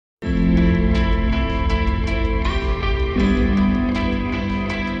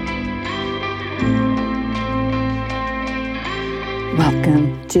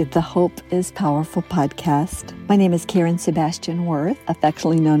to the Hope is Powerful podcast. My name is Karen Sebastian Worth,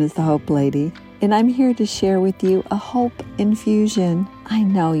 affectionately known as the Hope Lady, and I'm here to share with you a hope infusion. I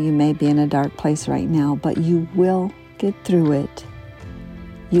know you may be in a dark place right now, but you will get through it.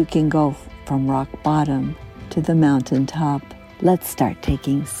 You can go from rock bottom to the mountaintop. Let's start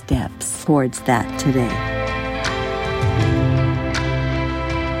taking steps towards that today.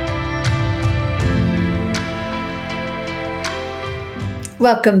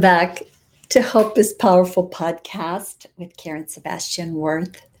 Welcome back to Hope is Powerful podcast with Karen Sebastian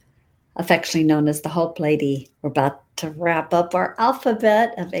Worth, affectionately known as the Hope Lady. We're about to wrap up our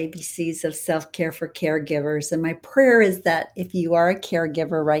alphabet of ABCs of self-care for caregivers. And my prayer is that if you are a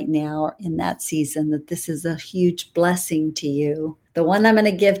caregiver right now or in that season, that this is a huge blessing to you. The one I'm going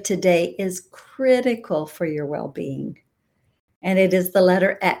to give today is critical for your well-being. And it is the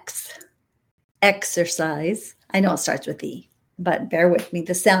letter X. Exercise. I know it starts with E, but bear with me.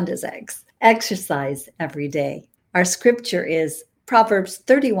 The sound is X. Exercise every day. Our scripture is Proverbs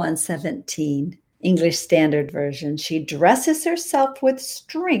 31:17, English Standard Version. She dresses herself with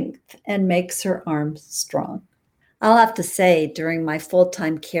strength and makes her arms strong. I'll have to say, during my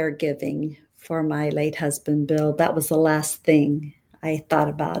full-time caregiving for my late husband, Bill, that was the last thing I thought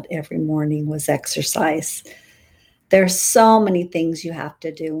about every morning was exercise. There's so many things you have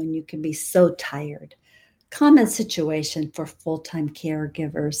to do and you can be so tired. Common situation for full-time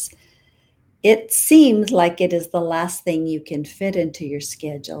caregivers. It seems like it is the last thing you can fit into your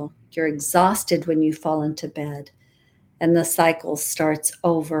schedule. You're exhausted when you fall into bed, and the cycle starts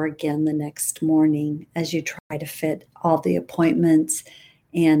over again the next morning as you try to fit all the appointments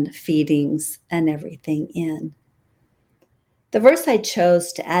and feedings and everything in. The verse I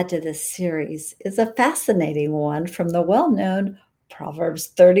chose to add to this series is a fascinating one from the well-known Proverbs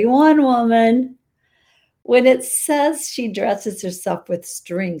 31 woman. When it says she dresses herself with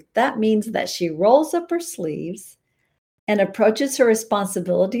strength, that means that she rolls up her sleeves and approaches her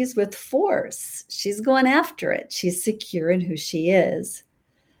responsibilities with force. She's going after it. She's secure in who she is.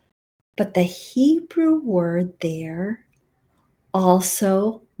 But the Hebrew word there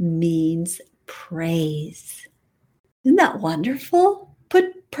also means praise. Isn't that wonderful?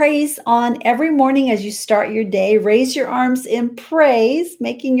 Put praise on every morning as you start your day. Raise your arms in praise,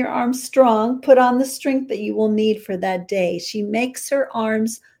 making your arms strong. Put on the strength that you will need for that day. She makes her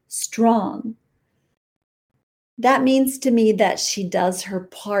arms strong. That means to me that she does her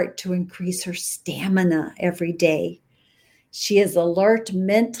part to increase her stamina every day. She is alert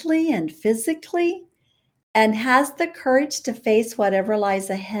mentally and physically and has the courage to face whatever lies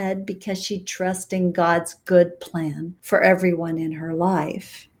ahead because she trusts in God's good plan for everyone in her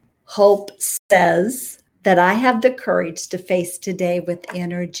life. Hope says that I have the courage to face today with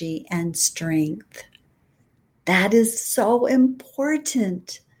energy and strength. That is so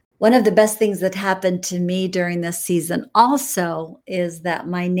important. One of the best things that happened to me during this season also is that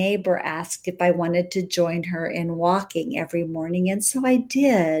my neighbor asked if I wanted to join her in walking every morning, and so I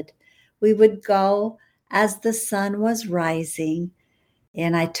did. We would go as the sun was rising,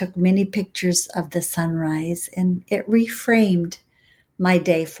 and I took many pictures of the sunrise, and it reframed my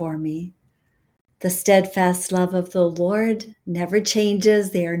day for me. The steadfast love of the Lord never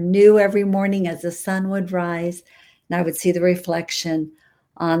changes. They are new every morning as the sun would rise, and I would see the reflection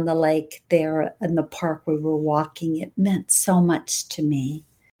on the lake there in the park we were walking. It meant so much to me.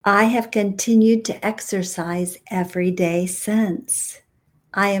 I have continued to exercise every day since.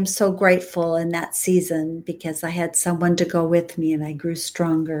 I am so grateful in that season because I had someone to go with me and I grew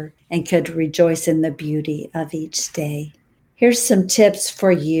stronger and could rejoice in the beauty of each day. Here's some tips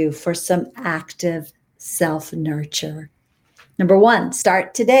for you for some active self-nurture. Number 1,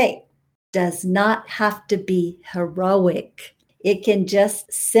 start today. Does not have to be heroic. It can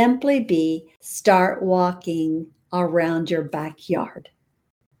just simply be start walking around your backyard.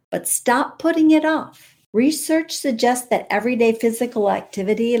 But stop putting it off. Research suggests that everyday physical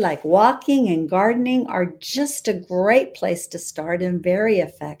activity like walking and gardening are just a great place to start and very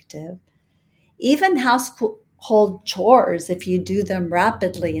effective. Even household chores, if you do them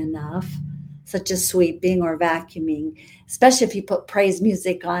rapidly enough, such as sweeping or vacuuming, especially if you put praise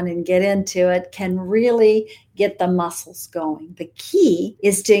music on and get into it, can really get the muscles going. The key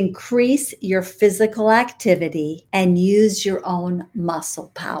is to increase your physical activity and use your own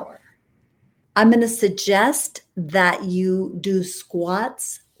muscle power. I'm going to suggest that you do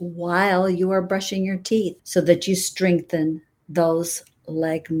squats while you are brushing your teeth so that you strengthen those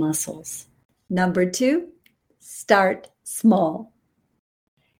leg muscles. Number 2, start small.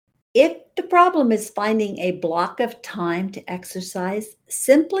 If the problem is finding a block of time to exercise,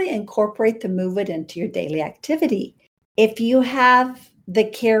 simply incorporate the movement into your daily activity. If you have the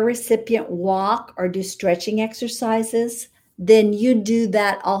care recipient walk or do stretching exercises, then you do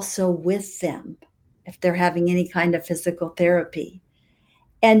that also with them if they're having any kind of physical therapy.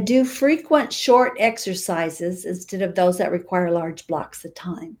 And do frequent short exercises instead of those that require large blocks of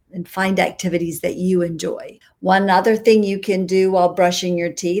time, and find activities that you enjoy. One other thing you can do while brushing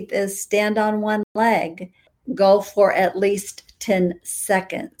your teeth is stand on one leg. Go for at least 10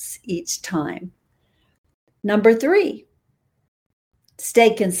 seconds each time. Number 3,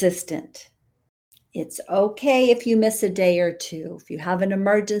 stay consistent. It's okay if you miss a day or two. If you have an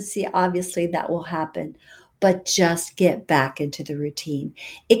emergency, obviously that will happen, but just get back into the routine.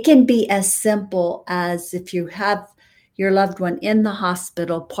 It can be as simple as if you have your loved one in the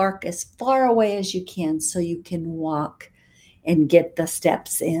hospital, park as far away as you can so you can walk and get the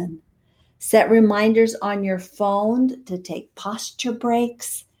steps in. Set reminders on your phone to take posture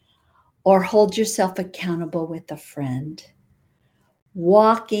breaks or hold yourself accountable with a friend.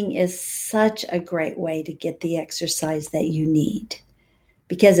 Walking is such a great way to get the exercise that you need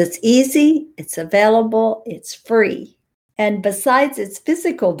because it's easy, it's available, it's free. And besides its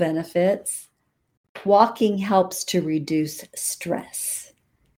physical benefits, walking helps to reduce stress.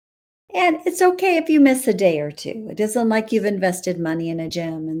 And it's okay if you miss a day or two. It isn't like you've invested money in a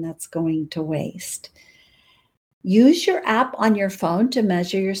gym and that's going to waste. Use your app on your phone to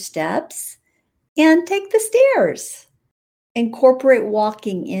measure your steps and take the stairs. Incorporate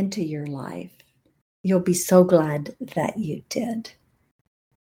walking into your life. You'll be so glad that you did.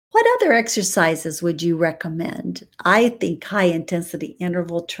 What other exercises would you recommend? I think high-intensity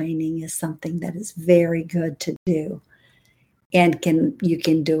interval training is something that is very good to do, and you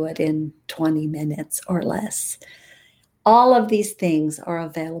can do it in 20 minutes or less. All of these things are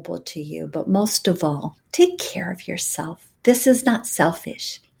available to you, but most of all, take care of yourself. This is not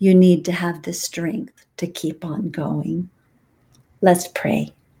selfish. You need to have the strength to keep on going. Let's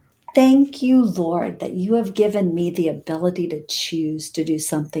pray. Thank you, Lord, that you have given me the ability to choose to do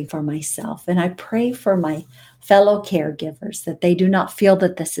something for myself. And I pray for my fellow caregivers that they do not feel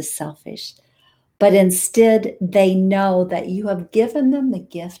that this is selfish, but instead they know that you have given them the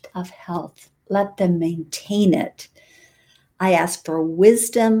gift of health. Let them maintain it. I ask for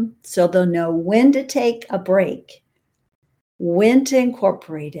wisdom so they'll know when to take a break, when to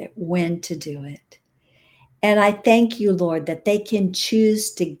incorporate it, when to do it. And I thank you, Lord, that they can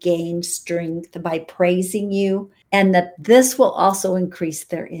choose to gain strength by praising you, and that this will also increase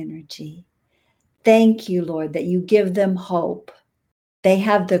their energy. Thank you, Lord, that you give them hope. They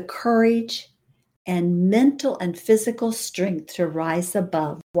have the courage and mental and physical strength to rise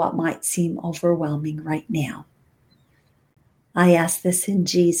above what might seem overwhelming right now. I ask this in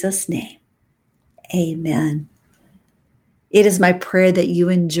Jesus' name. Amen. It is my prayer that you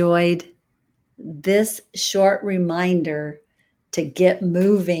enjoyed this short reminder to get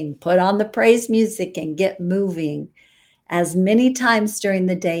moving. Put on the praise music and get moving as many times during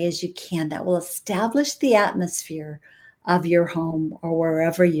the day as you can. That will establish the atmosphere of your home or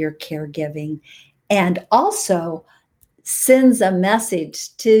wherever you're caregiving, and also sends a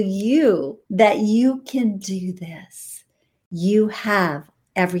message to you that you can do this. You have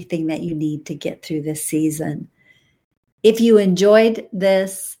everything that you need to get through this season. If you enjoyed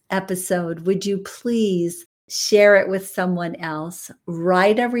this episode, would you please share it with someone else,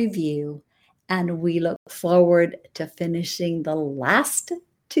 write a review, and we look forward to finishing the last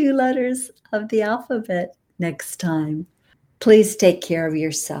 2 letters of the alphabet next time. Please take care of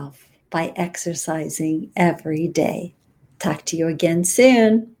yourself by exercising every day. Talk to you again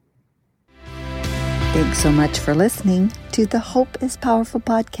soon. Thanks so much for listening to the Hope is Powerful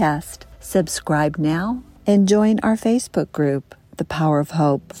podcast. Subscribe now and join our Facebook group, The Power of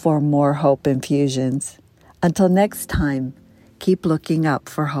Hope, for more hope infusions. Until next time, keep looking up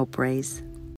for Hope Rays.